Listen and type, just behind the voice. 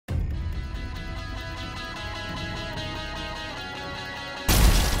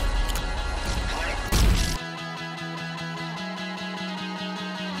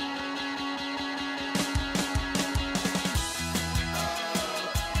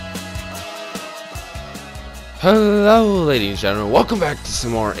Hello ladies and gentlemen, welcome back to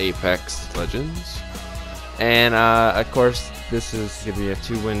some more Apex Legends. And of course this is going to be a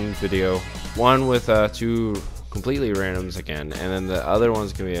 2-win video. One with 2 completely randoms again, and then the other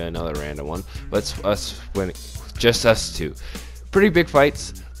one's going to be another random one. But it's us winning, just us two. Pretty big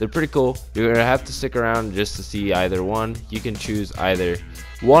fights, they're pretty cool. You're going to have to stick around just to see either one. You can choose either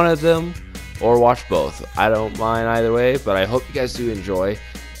one of them or watch both. I don't mind either way, but I hope you guys do enjoy.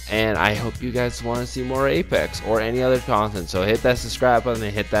 And I hope you guys want to see more Apex or any other content. So hit that subscribe button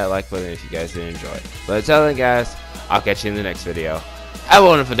and hit that like button if you guys did enjoy. But until then guys, I'll catch you in the next video. Have a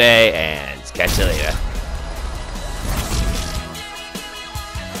wonderful day and catch you later.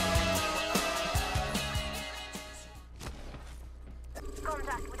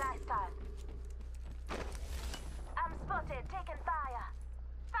 Contact with hostile. I'm spotted, taking fire.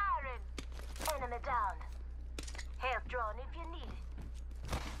 Firing. Enemy down. Health drone if you need it.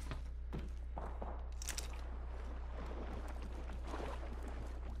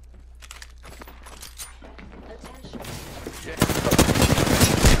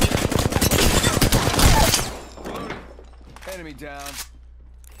 Enemy down.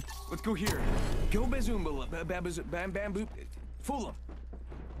 Let's go here. Go bamboo. Fool him.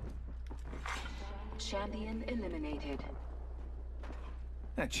 Champion eliminated.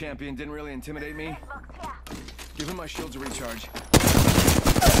 That champion didn't really intimidate me. Box here. Give him my shields to recharge.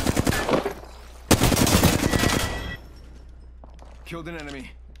 Killed an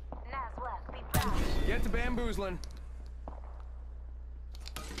enemy. Nice work, be proud. Get to bamboozling.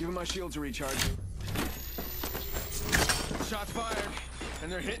 Give him my shield to recharge. Shots fired,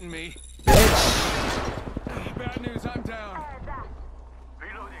 and they're hitting me. Bad news, I'm down. Heard that.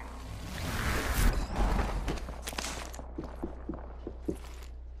 Reloading.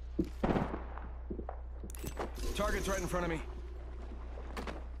 Target's right in front of me.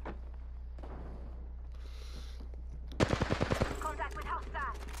 Contact with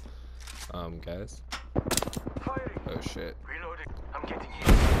hostile. Guys. Firing. Oh shit. Reloading. I'm getting hit.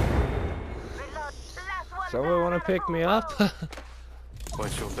 Reload. Last one. Someone want to pick me up?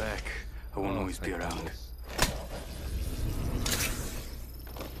 Watch your back. I won't always be around.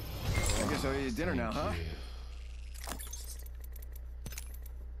 I guess I'll eat dinner now, huh?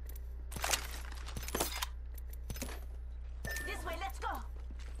 This way, let's go.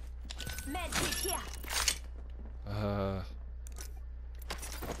 Med kit here.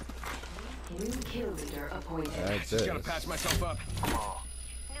 New kill leader appointed. That's Just it. gotta patch myself up.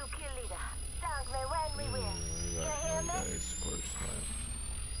 New kill leader. Thank me when we win. You hear me?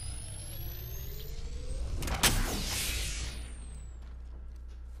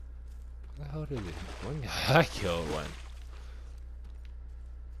 Where the hell did it? One guy I killed one.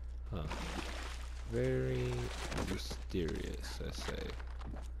 Huh. Very mysterious, I say.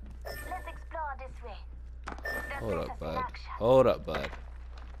 Let's explore this way. There's Hold up, interesting bud. action. Hold up, bud.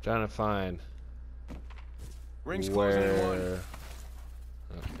 Trying to find Ring's closing in one. where.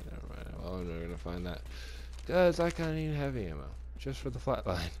 Okay, never mind. Well, I'm never gonna find that. Cause I kinda need heavy ammo, just for the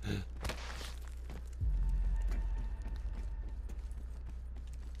flatline.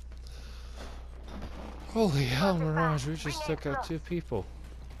 Holy hell, Mirage! We just took out 2 people.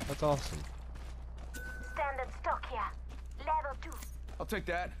 That's awesome. Standard stock here. Level 2. I'll take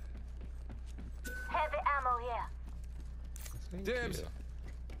that. Heavy ammo here. Thank Dibs. you.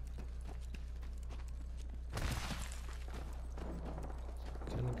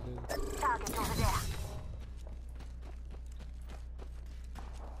 Kinda good. Target over there.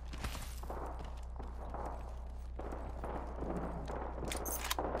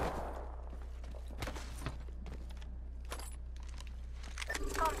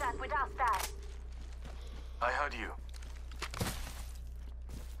 Contact with hostile. I heard you.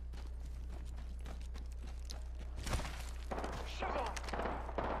 Shooting.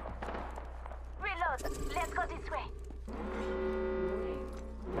 Reload. Let's go this way.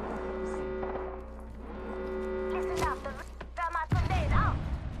 Listen up. The thermite grenade out.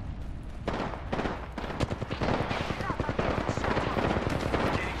 Listen up. I'm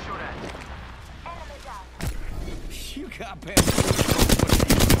getting shot at. Getting shot at. Enemy down. You got bamboozled.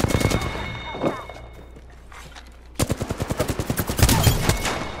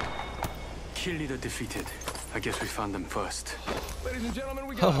 Kill leader defeated. I guess we found them first. Ladies and gentlemen,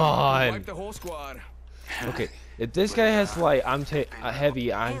 we got Come on. wipe the whole squad. Okay, if this guy has light, I'm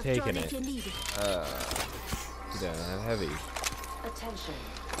heavy. I'm taking it. Yeah, heavy. Attention.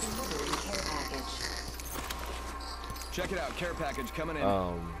 Delivering care package. Check it out. Care package coming in.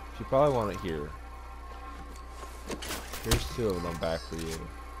 You probably want it here. Here's 2 of them back for you.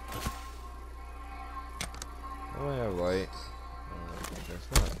 I have light. I guess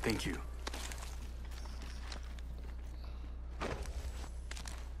not. Thank you.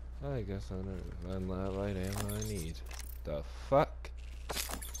 I guess I'm not light ammo I need. The fuck?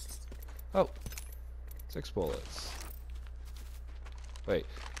 Oh, 6 bullets. Wait,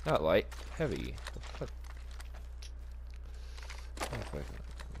 not light, heavy. The fuck? Oh, fuck.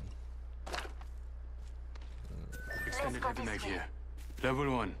 Extended heavy mag here.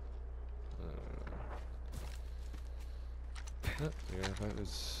 Level 1. Yeah, that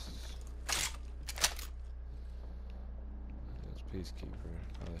was. That's Peacekeeper.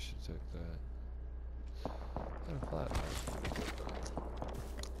 Oh, I should take that. Got a flat.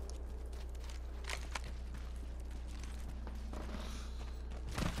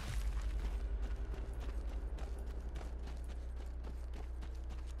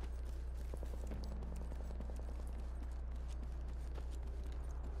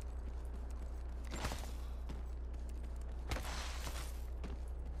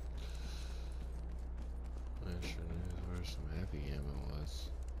 Where some heavy ammo was.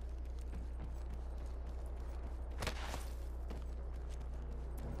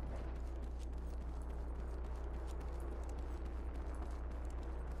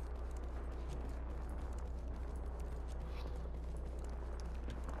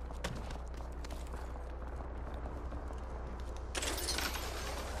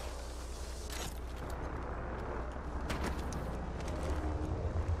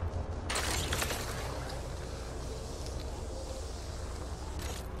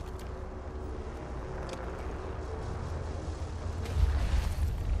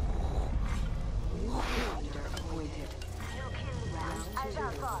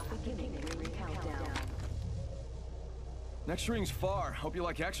 Next ring's far. Hope you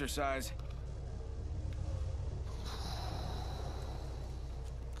like exercise.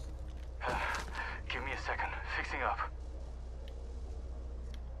 Give me a second. Fixing up.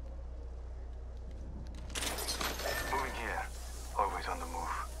 Moving here. Always on the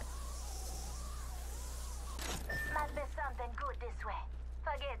move. Must be something good this way.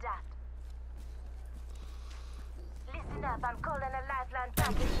 Forget that. Listen up, I'm calling a lifeline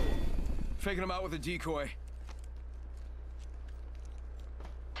package. Faking him out with a decoy.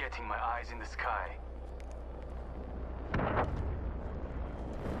 Getting my eyes in the sky. Backing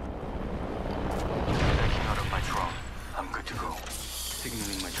out of my drone. I'm good to go.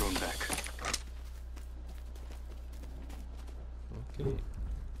 Signaling my drone back. Okay.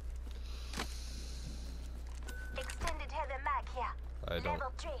 Extended heavy mag here. I don't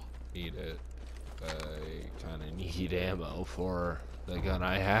Level 3. need it. I kind of need ammo for the gun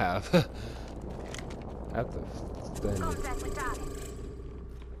I have. Have to spend it. Contact with target.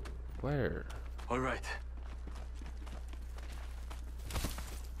 Where? All right.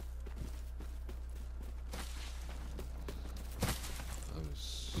 I was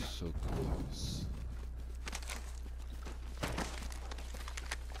so close.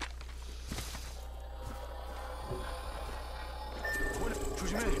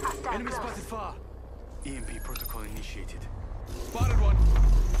 Enemy spotted far. EMP protocol initiated. Spotted one.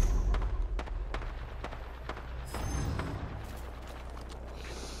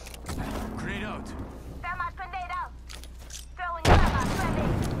 Grenade out. Thermite grenade out. Throwing thermite ready.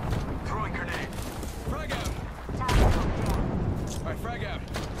 Throwing grenade. Frag out. Target over there. All right, frag out.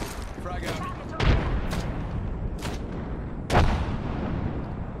 Frag out. Target over there.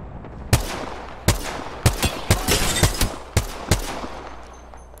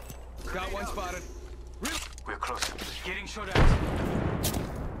 Got one spotted. We're close. Getting shot at.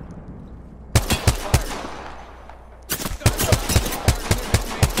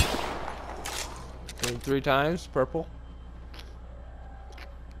 Doing 3 times, purple.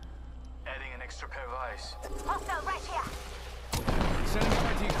 Adding an extra pair of eyes. Hostile right here. Sending out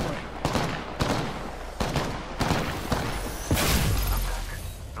my decoy. I'm back.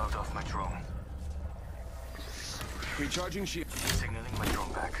 Logged off my drone. Recharging shield. Signaling my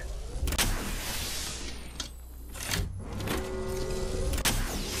drone back.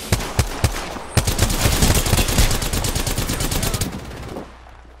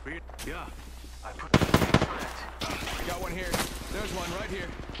 Yeah, I put the Got one here. There's one right here.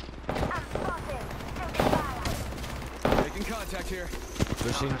 I'm spotted. Taking fire. Making contact here.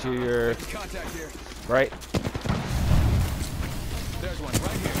 Pushing to your Making contact here. right. There's one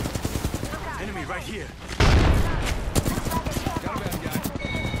right here. Look out. enemy right here. Got a bad guy.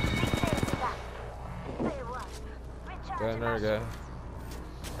 Say what? Recharge Got another guy.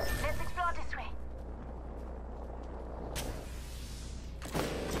 Let's explore this way.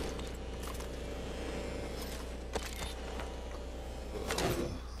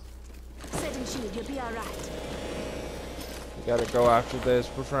 Setting shield, you'll be alright. We gotta go after this.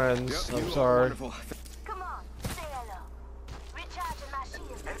 We're friends. Yep, I'm you sorry. look wonderful. Come on, say hello. Recharging my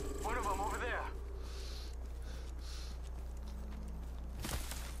shield.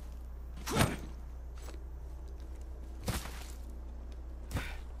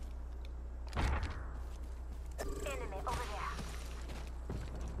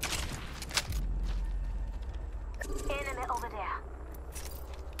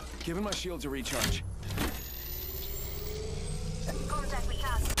 Giving my shields a recharge. Contact with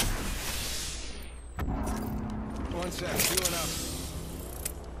target. One sec, healing up.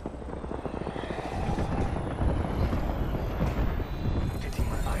 Getting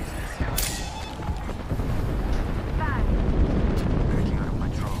my eyes in the sky. Fire. Backing out of my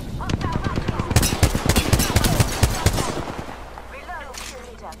drone. Hostile rocket. Reload, kill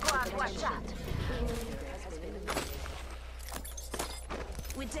leader. Go out, watch out.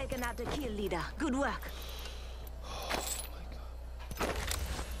 We're taking out the kill leader. Good work.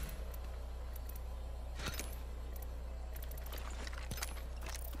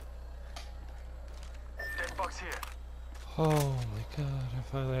 Dead box here. Oh my god, I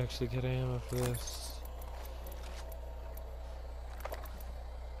finally actually get ammo for this.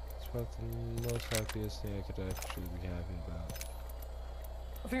 It's about the most happiest thing I could actually be happy about.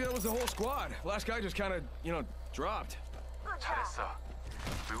 I think that was the whole squad. Last guy just kind of, you know, dropped. Good job. Sir,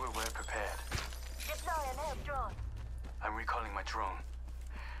 we were well prepared. Deploy an help drone. I'm recalling my drone.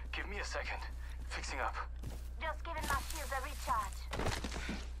 Give me a second. Fixing up. Just giving my shields a recharge.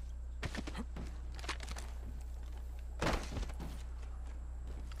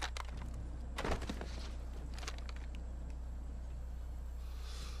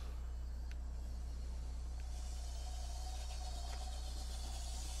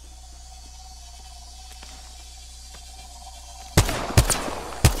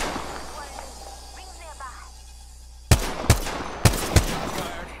 Rings nearby.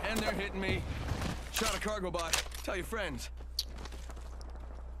 Fired, and they're hitting me. Shot a cargo bot. Tell your friends.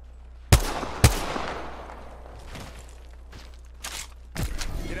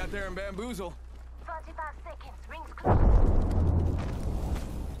 Get out there and bamboozle. 45 seconds. Rings close.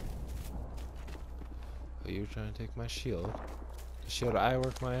 Are you trying to take my shield? The shield I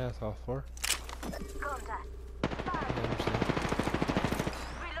worked my ass off for? Contact. I Fire. understand.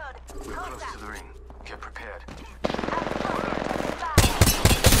 Reload. We're close to Contact. the ring. Get prepared. Fire.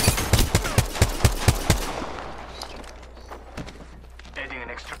 Adding an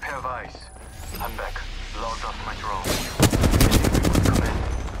extra pair of eyes. I'm back. Logged off my drone.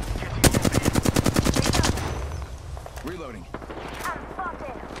 Getting Reloading. I'm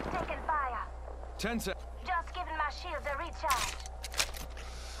spotted. Taking fire. 10 sec. Just giving my shields a recharge.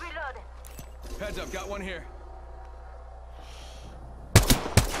 Reloading. Heads up, got one here.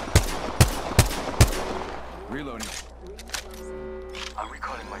 Reloading. I'm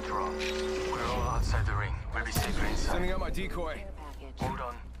recalling my drone. We're all outside the ring. We'll be safer inside. Sending out my decoy. Care package. Hold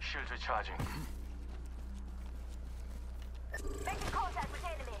on. Shield recharging. Making contact with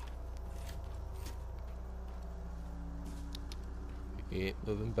enemy. You ain't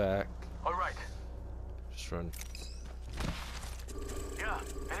moving back. All right. Just run. Yeah.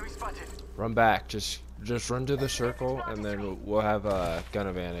 Enemy spotted. Run back. Just run to the circle, and then we'll have a gun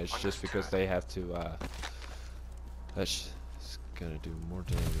advantage. Just because they have to. That's gonna do more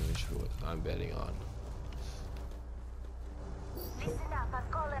damage. What I'm betting on. Listen up. I'm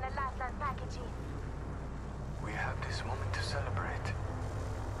calling a lifeline package in. We have this moment to celebrate.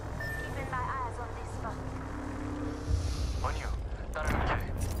 Keeping my eyes on this spot. On you. 따라갈게.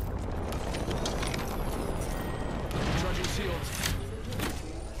 Charging shields.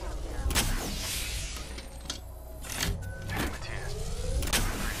 Helmet here.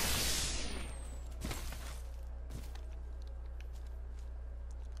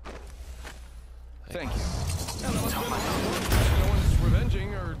 Thank you. Yeah, that must have been no one's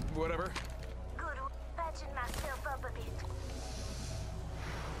revenging or whatever. Good. Patching myself up a bit.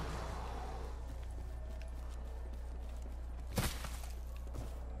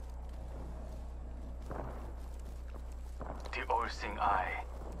 The all-seeing eye.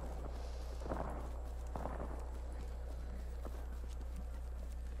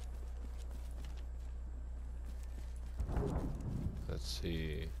 Let's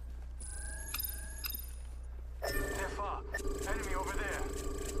see. They're far. Enemy over there.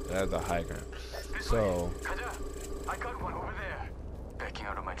 They have the high ground. This So way. Kaja, I got one over there. Backing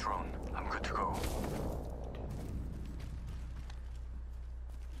out of my drone. I'm good to go.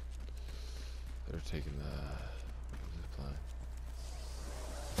 they're taking the zip line.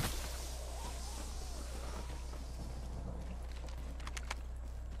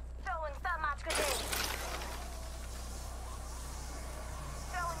 Throwing thermite grenade.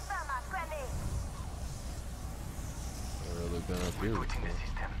 Throwing thermite grenade. They're really been up here Putting the before.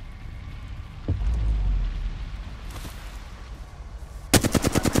 system.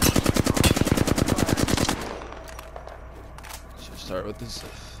 Should start with this.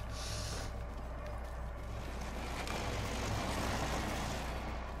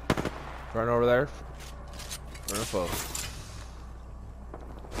 Run over there. Run a foe.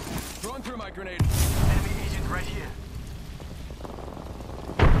 threw my grenade. Enemy agent right here.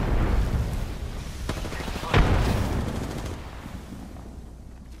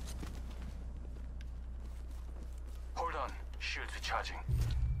 Hold on. Shields recharging.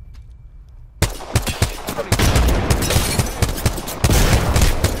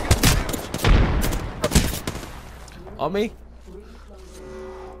 On me?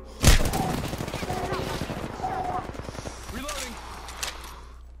 Reloading.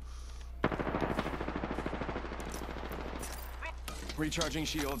 Recharging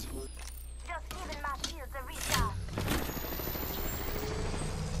shields. Just giving my shields a recharge.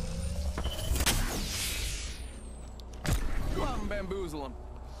 Come on, bamboozle them.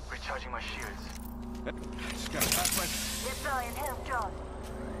 Recharging my shields. Just gotta pass my... Deploying health drone.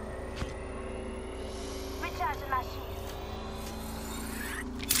 Recharging my shields.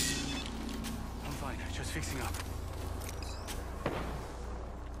 I'm fine. Just fixing up.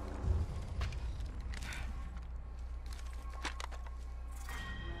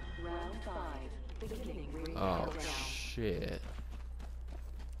 Round 5. Beginning ring Oh countdown. shit.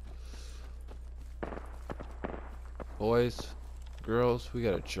 Boys, girls, we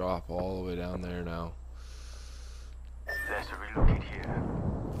gotta drop all the way down there now. Let's relocate here.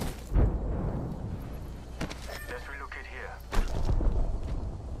 Let's relocate here.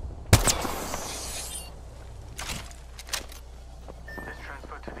 Let's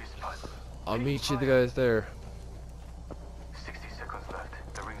transfer to this spot. I'll meet you guys there. 60 seconds left.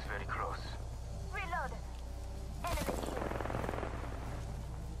 The ring's very close. Reload. Enemy kill.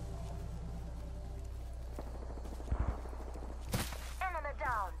 Enemy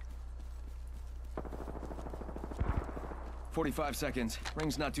down. 45 seconds.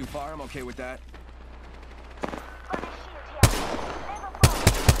 Ring's not too far. I'm okay with that. Body shield here. Level 4.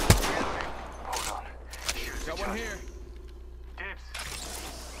 Hold on. Shields Got one recharging. here. Dibs.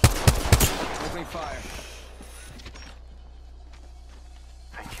 Opening fire.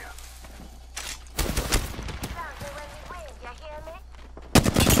 Thank you. Sounds like when we win, you hear me?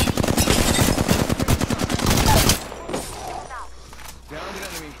 Now, Downed an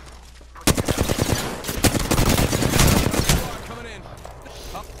enemy. Coming in.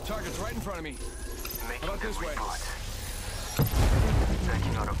 Up. Target's right in front of me. Making How about them this way? reboot.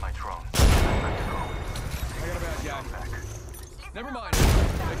 Backing out of my drone. Back to go. I got a bad guy. Back. Never mind.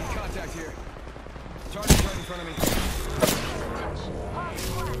 Making contact here. Target's right in front of me.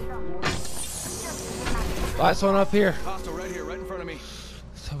 Last one up here. Hostile right here, right in front of me.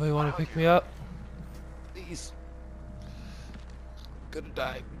 Somebody want to pick me up? Please. Gonna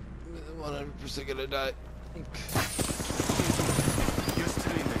die. 100% gonna die. Just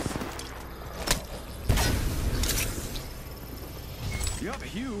doing this.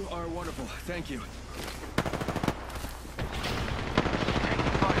 Yup, you are wonderful. Thank you.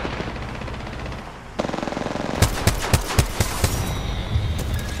 Taking fire.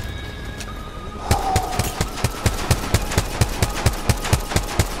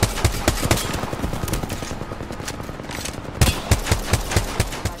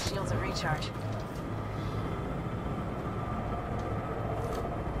 My shields are recharged.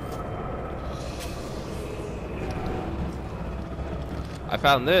 I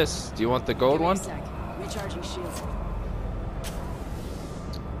found this. Do you want the gold Give me a one? sec. Recharging shields.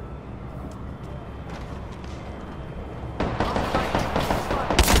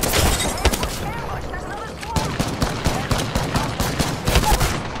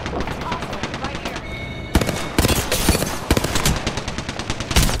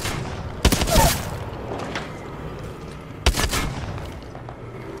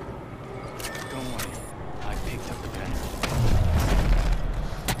 Don't worry. I picked up the pen.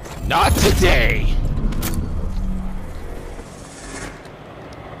 Not today.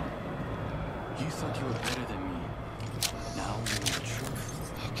 You thought you were better than me. Now you know the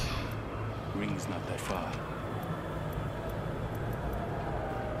truth. Okay. Ring's not that far.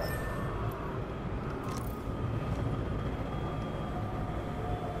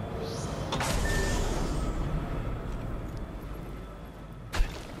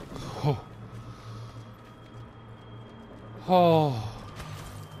 Oh. Oh.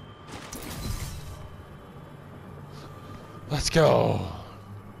 Let's go.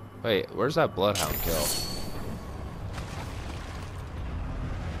 Wait, where's that bloodhound kill?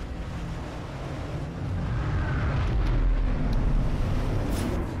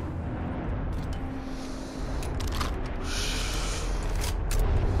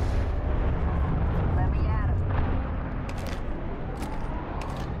 Let me at him.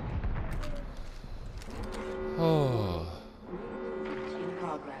 Oh. In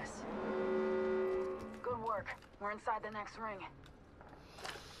progress. Good work. We're inside the next ring.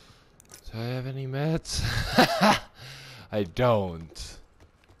 Do I have any meds? I don't.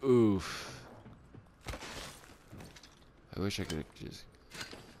 Oof. I wish I could just...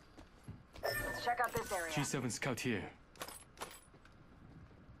 Let's check out this area. G7 scout here.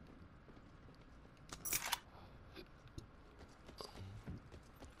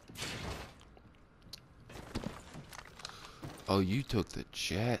 Oh, you took the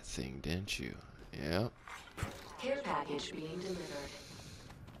jet thing, didn't you? Yep. Care package being delivered.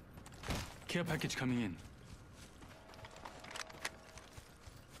 Care package coming in.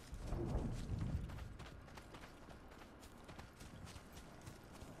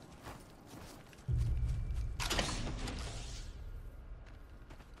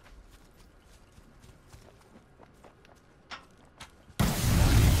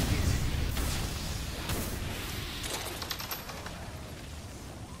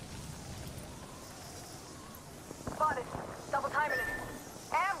 Spotted. Double timing it.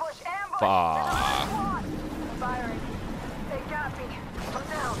 Ambush, ambush! Fuck. There's another squad. Firing. They got me. I'm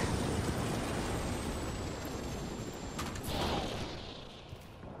down.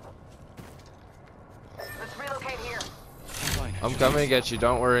 Let's relocate here. Fine. I'm coming to get you,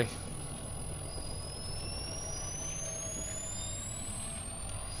 don't worry.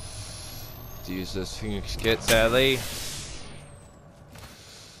 To use this Phoenix kit, sadly.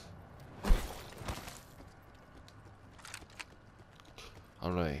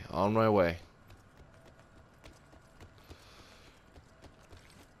 On my way.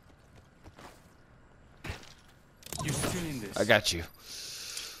 You're still in this. I got you.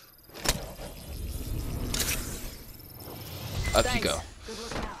 Up you go. Good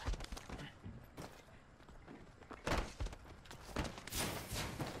looking out.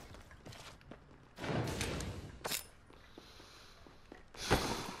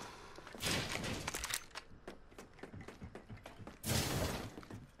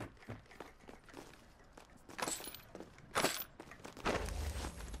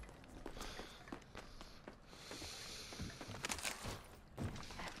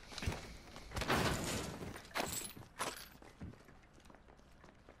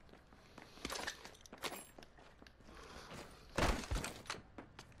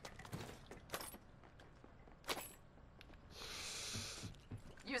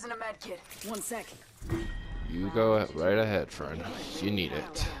 Using a med kit. 1 sec. You go right ahead, friend. You need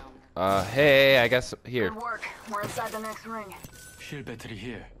it. Hey, I guess here. Good work. We're inside the next ring. Shield battery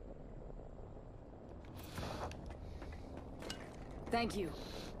here. Thank you.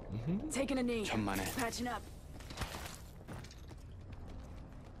 Taking a knee. 천만에. Patching up.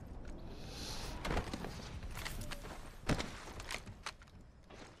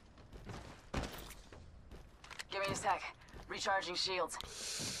 Give me a sec. Recharging shields.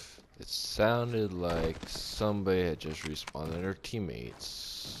 It sounded like somebody had just respawned their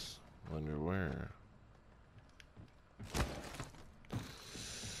teammates. Wonder where.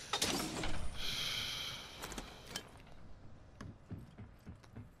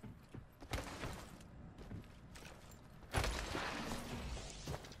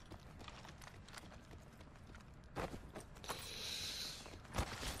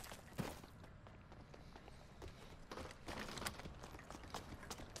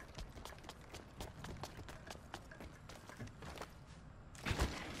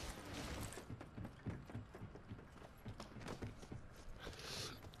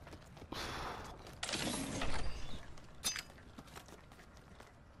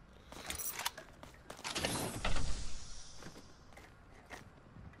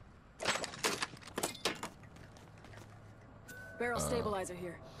 Barrel stabilizer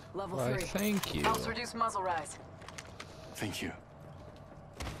here. Level Why, 3. thank you. Helps reduce muzzle rise. Thank you.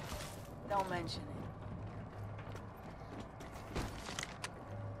 Don't mention it.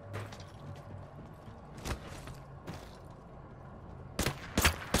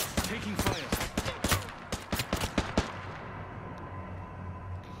 Taking fire.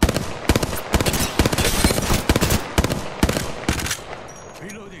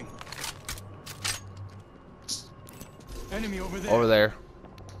 Reloading. Enemy over there. Over there.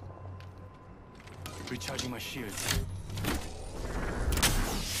 Recharging my shields.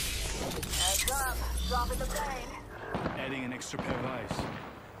 Heads up. Dropping the plane. Adding an extra pair of eyes.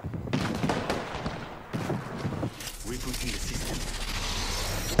 Rebooting the system.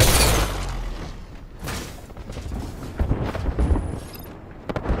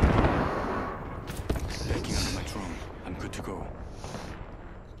 Backing under my drone. I'm good to go.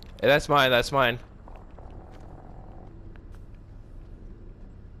 Hey, that's mine. That's mine.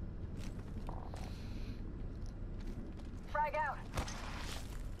 Frag out.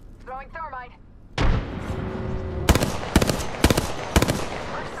 Throwing thermite.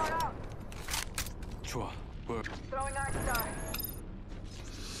 First start out. Chua, work. Throwing Arc Star.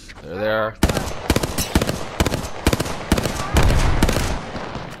 There they are.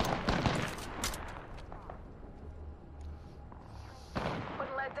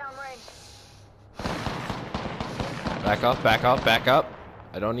 Putting lead down range. Back up, back up, back up.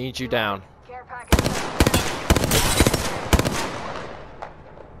 I don't need you down. Care package.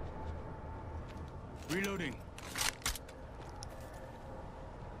 Reloading.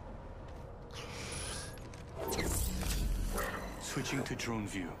 Switching to drone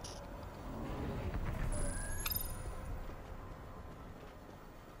view.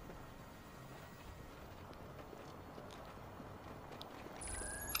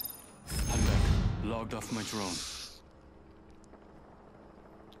 I'm back. Logged off my drone.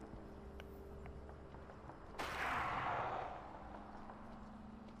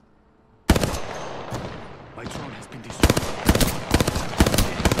 My drone has been destroyed.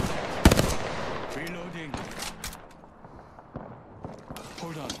 Reloading.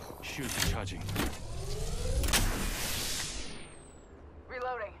 Hold on. Shields are charging.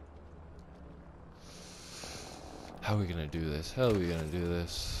 Reloading. How are we gonna do this? How are we gonna do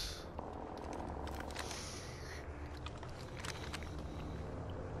this?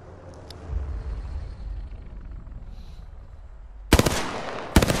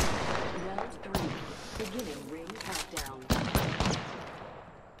 Round 3. Beginning ring countdown.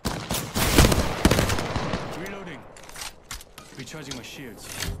 Reloading. Recharging my shields.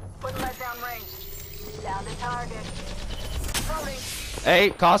 Putting lead down range. Down to target. Loading. Hey,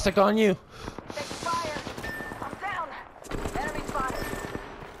 Caustic on you. Take fire. I'm down. Enemy spotted.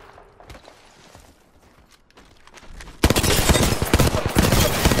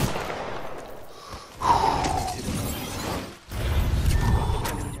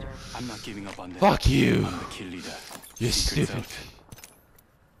 I'm not giving up on them. Fuck you. I'm the kill leader. You Secrets stupid. out.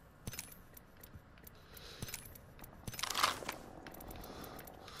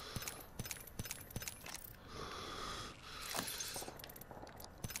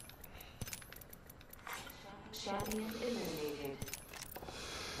 Champion eliminated.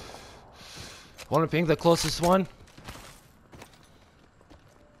 Wanna ping the closest one?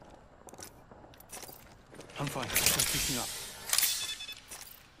 I'm fine. Just fixing up.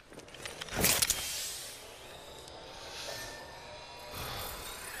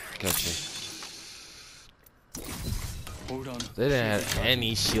 Gotcha. Hold on. They didn't have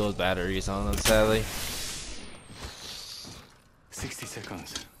any shield batteries on them, sadly. 60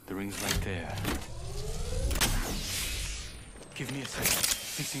 seconds. The ring's right there. Give me a second.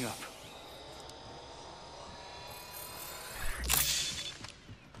 Fixing up.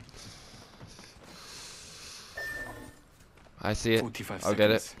 I see it. 45 I'll seconds.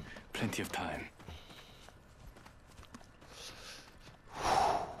 get it. Plenty of time.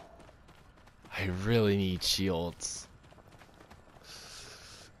 I really need shields.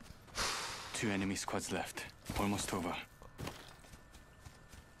 2 enemy squads left. Almost over.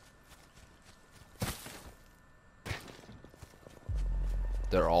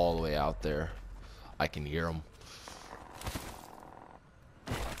 They're all the way out there. I can hear them.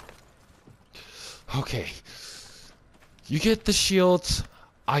 Okay. You get the shields.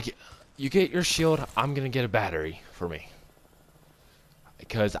 You get your shield. I'm gonna get a battery for me.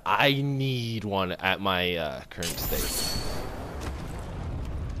 Because I need one at my current state.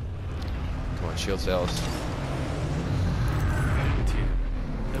 Come on, shield cells. Element here.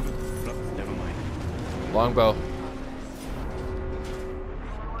 Never mind. Longbow.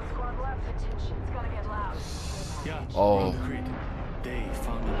 One squad left. It's gonna get loud. Yeah. Oh. We're on the grid. They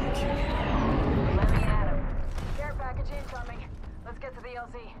found a new kill. Let me at him. Care package incoming. Let's get to the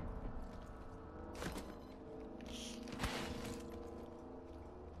LZ.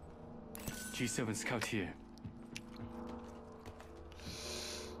 G7 scout here.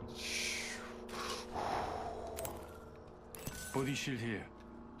 Body shield here.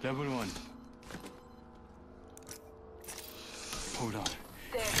 Level 1. Hold on.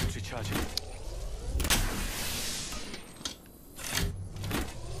 There. It's recharging.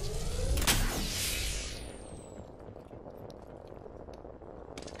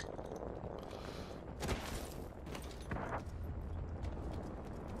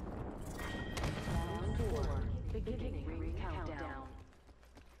 Round 4. Beginning ring countdown.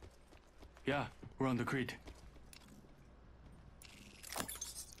 Yeah, we're on the grid.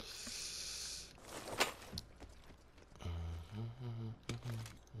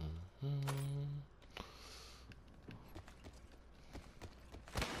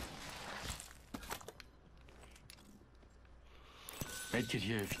 Medkit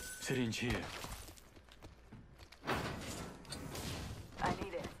here. Syringe here. I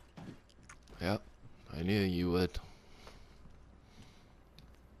need it. Yep.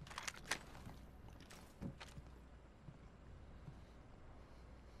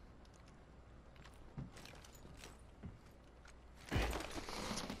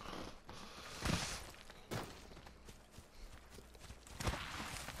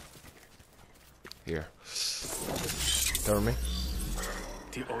 Here. Cover me.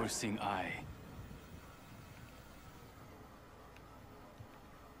 The all-seeing eye.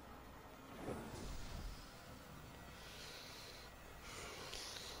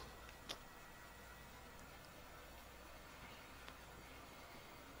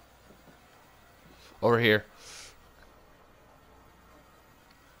 Over here.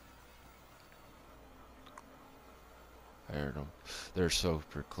 I heard them. They're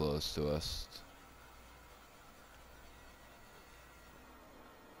super close to us.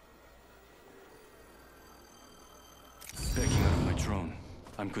 Backing out of my drone.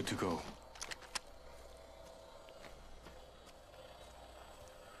 I'm good to go.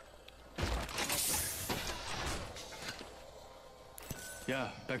 Yeah,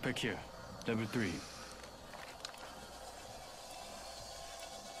 backpack here. Level 3.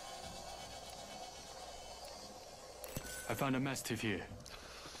 I found a mastiff here.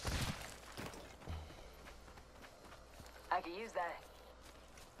 I could use that.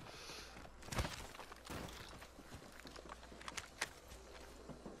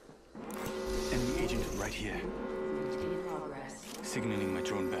 Enemy agent right here. In progress. Signaling my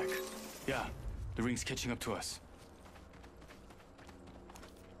drone back. Yeah, the ring's catching up to us.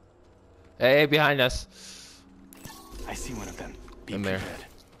 Hey, behind us. I see one of them. Be In there. prepared.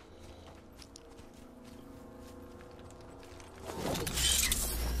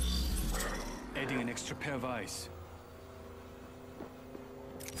 Adding an extra pair of eyes.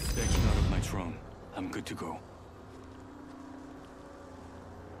 Backing out of my drone. I'm good to go.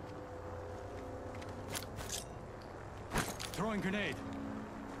 Throwing grenade.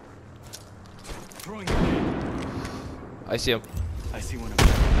 Throwing grenade. I see him. I see one of them.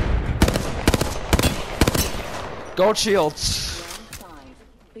 Gold shields. Round 5.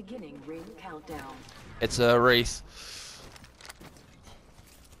 Beginning ring countdown. It's a race.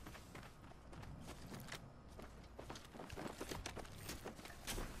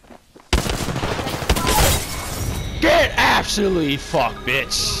 Get absolutely fucked,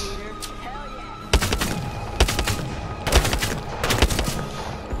 bitch.